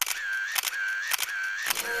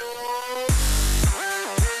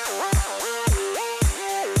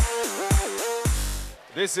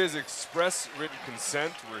This is Express Written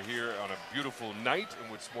Consent. We're here on a beautiful night,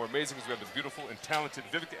 and what's more amazing is we have the beautiful and talented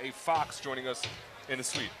Vivica A. Fox joining us in the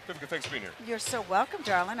suite. Vivica, thanks for being here. You're so welcome,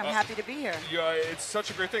 darling. I'm happy to be here. Yeah, it's such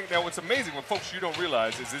a great thing. Now, what's amazing, what folks you don't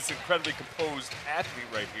realize, is this incredibly composed athlete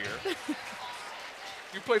right here.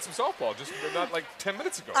 You played some softball just not like 10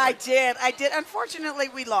 minutes ago. I Right? did. Unfortunately,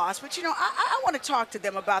 we lost. But, you know, I want to talk to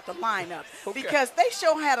them about the lineup because they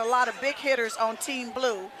sure had a lot of big hitters on Team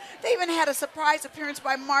Blue. They even had a surprise appearance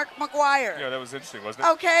by Mark McGuire. Yeah, that was interesting, wasn't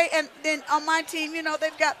it? Okay, and then on my team, you know,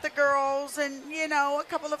 they've got the girls and, you know, a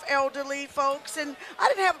couple of elderly folks. And I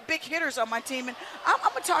didn't have big hitters on my team. And I'm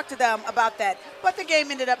going to talk to them about that. But the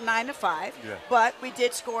game ended up 9-5. Yeah. But we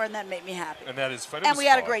did score, and that made me happy. And that is fun. And we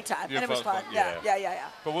had a great time. Yeah, And it was fun. Yeah.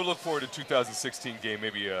 But we'll look forward to 2016 game,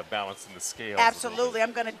 maybe balancing the scales. Absolutely.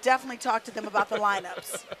 I'm going to definitely talk to them about the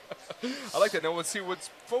lineups. I like that. Now, let's see what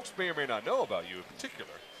folks may or may not know about you in particular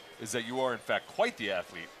is that you are, in fact, quite the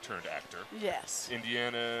athlete turned actor. Yes.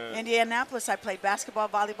 Indianapolis, I played basketball,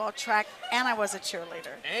 volleyball, track, and I was a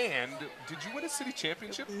cheerleader. And did you win a city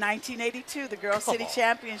championship? 1982, the Girls City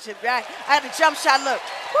Championship. I had a jump shot look.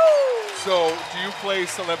 Woo! So, do you play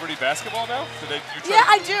celebrity basketball now? Yeah,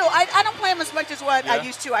 I do. I don't play them as much as what I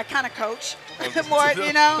used to. I kind of coach more,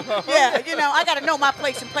 you know. Yeah, you know, I got to know my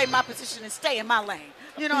place and play my position and stay in my lane.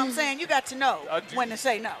 You know what I'm saying? You got to know when to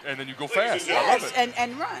say no. And then you go fast. Yes, I love it.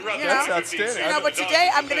 and run. You That's know? outstanding. You know, but today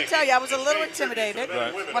I'm going to tell you, I was a little intimidated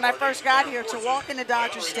when I first got here to walk into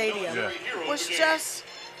Dodger Stadium. It was just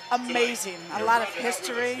amazing. A lot of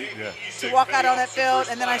history to walk out on that field,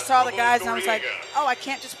 and then I saw the guys, and I was like, oh, I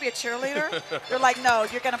can't just be a cheerleader? They're like, no,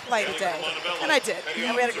 you're going to play today. And I did,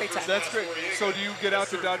 and we had a great time. That's great. So do you get out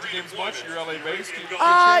to Dodger games much? You're LA-based? You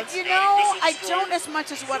know, I don't as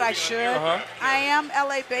much as what I should. I am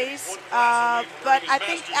LA-based, but I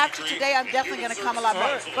think after today, I'm definitely going to come a lot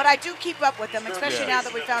more. But I do keep up with them, especially now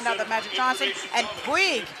that we found out that Magic Johnson and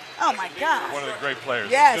Puig. Oh, my God. One of the great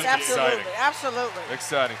players. Yes, absolutely. Absolutely.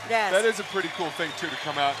 Exciting. Yes. That is a pretty cool thing, too, to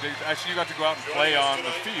come out. Actually, you got to go out and play on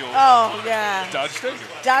the field. Oh, yeah. Dodger Stadium.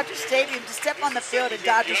 Dodger Stadium. To step on the field at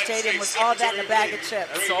Dodger Stadium was all that in a bag of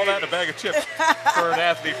chips. That's all that in a bag of chips for an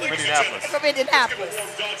athlete from Indianapolis. From Indianapolis.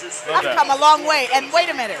 Love I've that. come a long way. And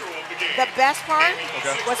wait a minute. The best part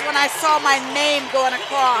was when I saw my name going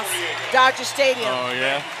across Dodger Stadium. Oh,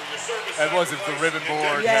 yeah? That was it, the ribbon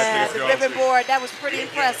board. Yeah, the ribbon board. That was pretty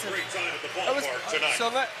impressive.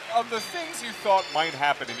 Of the things you thought might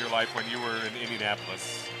happen in your life when you were in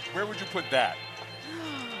Indianapolis, where would you put that?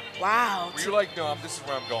 Wow. Were you like, no, this is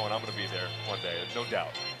where I'm going. I'm going to be there one day, no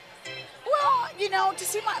doubt. Well, you know, to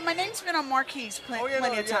see my name's been on marquees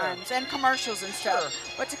plenty of times and commercials and stuff.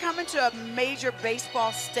 Sure. But to come into a major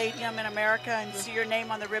baseball stadium in America and see your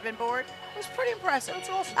name on the ribbon board was pretty impressive. That's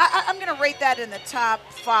awesome. I'm going to rate that in the top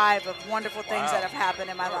 5 of wonderful things that have happened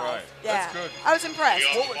in my life. Right. Yeah, That's good. I was impressed.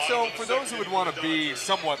 So for those who would want to be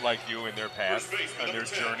somewhat like you in their path and their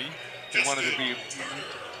journey, they wanted to be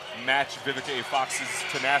match Vivica A. Fox's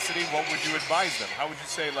tenacity, what would you advise them? How would you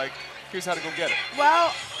say, like, here's how to go get it?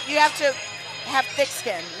 Well, you have to have thick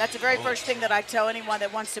skin. That's the very first thing that I tell anyone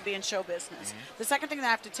that wants to be in show business. The second thing that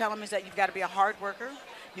I have to tell them is that you've got to be a hard worker.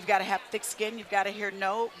 You've got to have thick skin. You've got to hear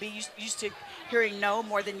no, be used to hearing no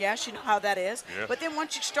more than yes. You know how that is. Yeah. But then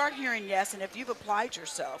once you start hearing yes, and if you've applied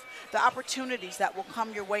yourself, the opportunities that will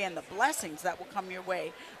come your way and the blessings that will come your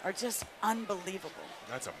way are just unbelievable.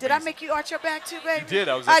 That's amazing. Did I make you arch your back too, baby? You did.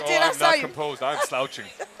 I was like, I'm saw not you. composed. I'm slouching.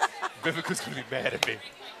 Vivica's going to be mad at me.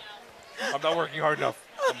 I'm not working hard enough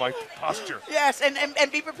on my posture. Yes,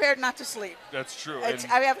 and be prepared not to sleep. That's true.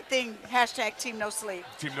 I have a thing, hashtag Team No Sleep.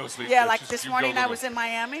 Team No Sleep. Yeah, That's like just this you morning go I with was it. in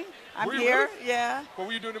Miami. I'm Were you here, really? yeah. What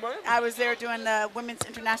were you doing in Miami? I was there doing the Women's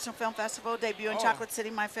International Film Festival, debuting Chocolate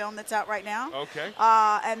City, my film that's out right now. Okay.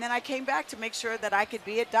 And then I came back to make sure that I could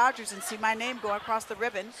be at Dodgers and see my name go across the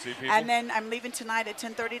ribbon. See people? And then I'm leaving tonight at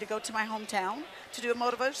 10:30 to go to my hometown to do a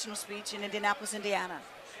motivational speech in Indianapolis, Indiana.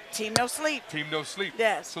 Team No Sleep. Team No Sleep.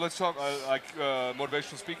 Yes. So let's talk,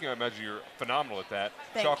 motivational speaking. I imagine you're phenomenal at that.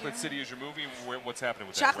 Thank Chocolate you. City is your movie. What's happening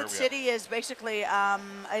with Chocolate that? Where are we City is basically,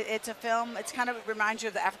 it's a film. It's kind of reminds you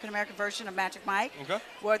of the African-American version of Magic Mike. Okay.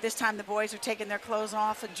 Where this time the boys are taking their clothes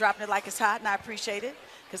off and dropping it like it's hot, and I appreciate it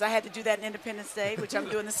because I had to do that in Independence Day, which I'm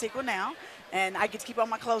doing the sequel now. And I get to keep on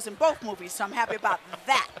my clothes in both movies, so I'm happy about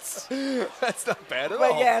that. That's not bad at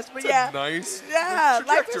But all. yes, but That's yeah. a nice Yeah,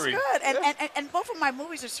 life is trajectory. good. And both of my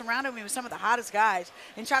movies are surrounding me with some of the hottest guys.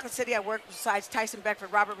 In Chocolate City, I worked besides Tyson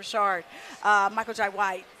Beckford, Robert Richard, Michael Jai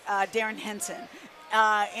White, Darren Henson.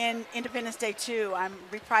 In Independence Day 2, I'm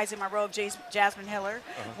reprising my role of Jasmine Hiller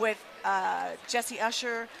with Jesse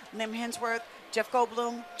Usher, Lim Hemsworth, Jeff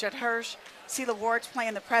Goldblum, Judd Hirsch, Celia Ward's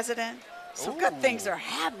playing the president. So good things are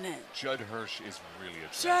happening. Judd Hirsch is really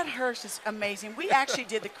attractive. Judd Hirsch is amazing. We actually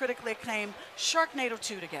did the critically acclaimed Sharknado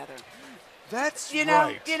 2 together. That's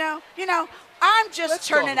right. You know, I'm just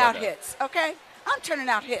turning out hits, okay? I'm turning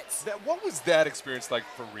out hits. What was that experience like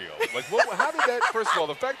for real? Like, how did that, first of all,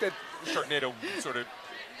 the fact that Sharknado sort of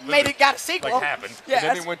got a sequel. Like happened, yes. And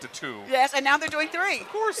then they went to 2. Yes, and now they're doing 3. Of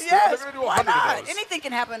course, yes. They're going to do 100 of those. Anything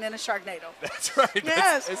can happen in a Sharknado. That's right.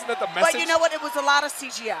 Yes. Isn't that the message? But you know what? It was a lot of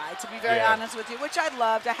CGI, to be very honest with you, which I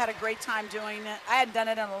loved. I had a great time doing it. I hadn't done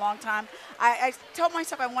it in a long time. I told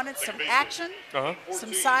myself I wanted some action,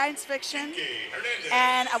 some science fiction,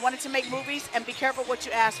 and I wanted to make movies, and be careful what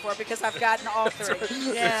you ask for, because I've gotten all 3.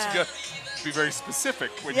 Right. Yeah. Be very specific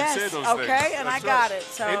when you say those things. Okay, and I got it.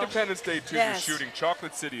 So Independence Day 2, you're shooting.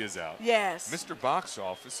 Chocolate City is out. Yes. Mr. Box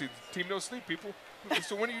Office. See, Team No Sleep, people.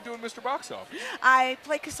 So when are you doing Mr. Box Office? I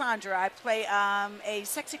play Cassandra. I play a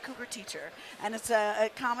sexy cougar teacher, and it's a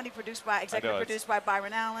comedy produced by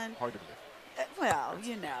Byron Allen. Hard to believe. Well,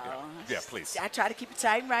 you know. Yeah, please. I try to keep it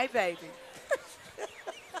tight and right, baby.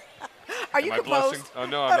 Are you composed? Blushing? Oh,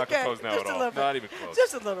 no, I'm not composed now just at all. Not even close.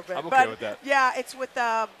 Just a little bit. I'm okay with that. Yeah, it's with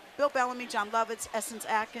Bill Bellamy, John Lovitz, Essence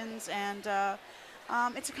Atkins, and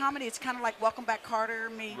it's a comedy. It's kind of like Welcome Back,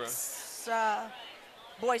 Kotter meets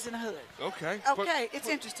Boys in the Hood. Okay. Okay, it's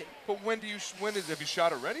interesting. But have you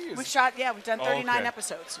shot already? We've done 39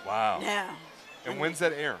 episodes. Wow. Yeah. And when's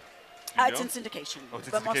that air? It's in syndication,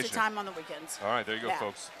 but most of the time on the weekends. All right, there you go,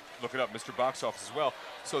 folks. Look it up, Mr. Box Office as well.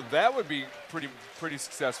 So that would be pretty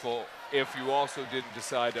successful if you also didn't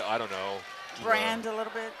decide to, I don't know, brand a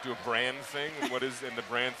little bit. Do a brand thing. And the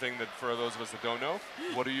brand thing that for those of us that don't know,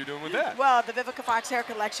 what are you doing with that? Well, the Vivica Fox hair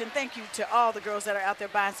collection. Thank you to all the girls that are out there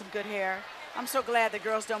buying some good hair. I'm so glad the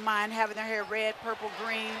girls don't mind having their hair red, purple,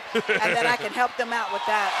 green, and that I can help them out with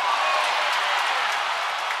that.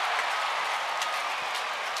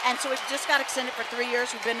 And so it just got extended for 3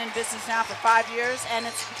 years. We've been in business now for 5 years, and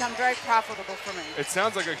it's become very profitable for me. It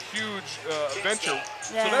sounds like a huge venture.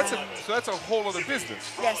 Yeah. So that's a whole other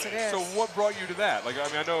business. Yes, it is. So what brought you to that? Like, I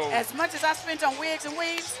mean, I know. As much as I spent on wigs and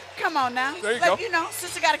weaves, come on now. There you go. You know,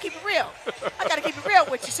 sister got to keep it real. I got to keep it real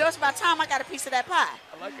with you. So it's about time I got a piece of that pie.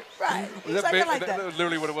 I like it. Right. I like that.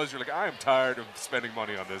 Literally what it was. You're like, I am tired of spending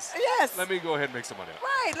money on this. Yes. Let me go ahead and make some money.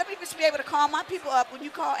 Right. Let me just be able to call my people up. When you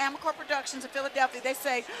call Amacor Productions in Philadelphia, they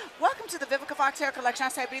say, "Welcome to the Vivica Fox hair collection." I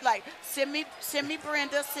say, "Be like, send me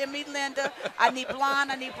Brenda, send me Linda. I need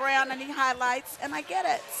blonde, I need brown, I need highlights," and I get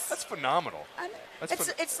it. That's phenomenal.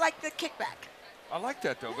 It's like the kickback. I like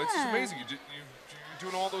that though. Yeah. It's just amazing. You're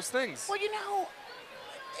doing all those things. Well, you know,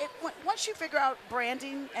 once you figure out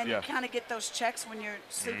branding and you kind of get those checks when you're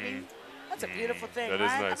sleeping. That's a beautiful thing, that right?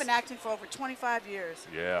 is nice. I've been acting for over 25 years.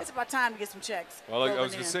 Yeah. It's about time to get some checks. Well, like I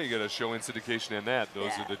was going to say, you got a show in syndication and that.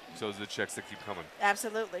 Those are the checks that keep coming.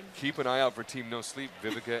 Absolutely. Keep an eye out for Team No Sleep,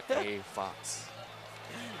 Vivica A. Fox.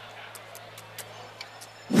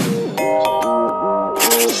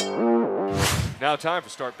 Now time for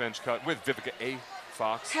Start Bench Cut with Vivica A.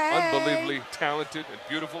 Fox. Hey. Unbelievably talented and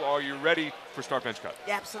beautiful. Are you ready for Start Bench Cut?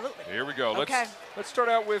 Yeah, absolutely. Here we go. Okay. Let's start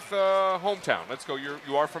out with hometown. Let's go.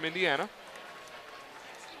 You are from Indiana.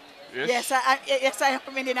 Yes, I am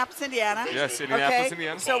from Indianapolis, Indiana. Yes, Indianapolis,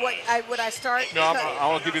 Indiana. So would I start? No,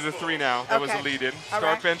 I'll give you the 3 now. That was a lead-in. Start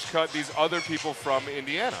right. Bench Cut. These other people from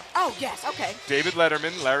Indiana. Oh yes, okay. David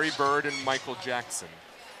Letterman, Larry Bird, and Michael Jackson.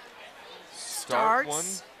 Start one,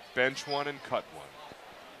 bench one, and cut one.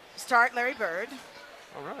 Start Larry Bird.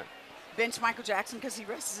 All right. Bench Michael Jackson because he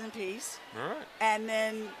rests in peace. All right. And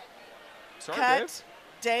then cut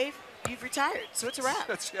Dave. You've retired, so it's a wrap.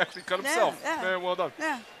 That's actually cut himself. Yeah. Very well done.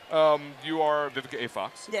 Yeah. You are Vivica A.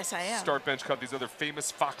 Fox. Yes, I am. Start Bench Cut these other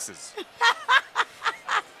famous foxes.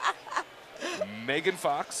 Megan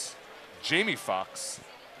Fox, Jamie Fox,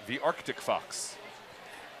 the Arctic Fox.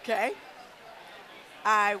 Okay.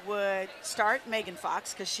 I would start Megan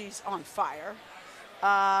Fox because she's on fire.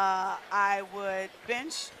 I would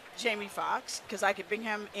bench Jamie Fox because I could bring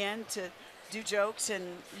him in to do jokes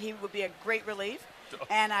and he would be a great relief.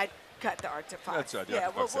 And I'd cut the Arctic Fox. That's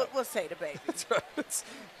right. We'll say the baby. That's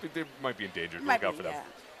right. They might be endangered. Look out for them.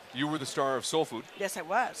 You were the star of Soul Food. Yes, I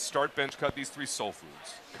was. Start Bench Cut these 3 soul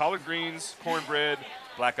foods. Collard greens, cornbread,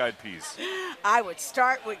 black-eyed peas. I would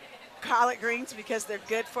start with collard greens because they're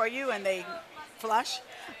good for you and they flush.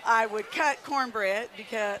 I would cut cornbread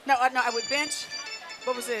because I would bench.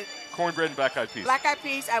 What was it? Cornbread and black-eyed peas. Black-eyed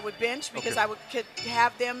peas I would bench because I could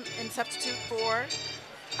have them in substitute for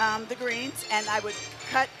the greens, and I would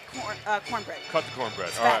cut cornbread. Cut the cornbread.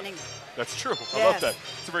 It's all right. fattening. That's true. I love that.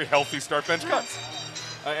 It's a very healthy Start Bench Cut.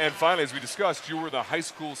 And finally, as we discussed, you were the high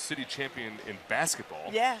school city champion in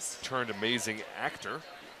basketball. Yes. Turned amazing actor.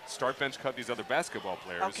 start, bench, cut these other basketball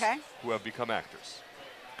players who have become actors.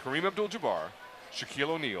 Kareem Abdul-Jabbar, Shaquille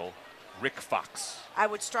O'Neal, Rick Fox. I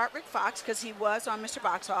would start Rick Fox because he was on Mr.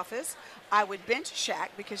 Box Office. I would bench Shaq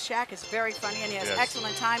because Shaq is very funny and he has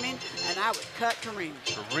excellent timing. And I would cut Kareem.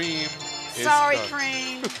 Kareem is Sorry, cut.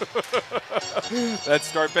 Kareem. Let's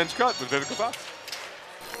start, bench, cut with Vivica A.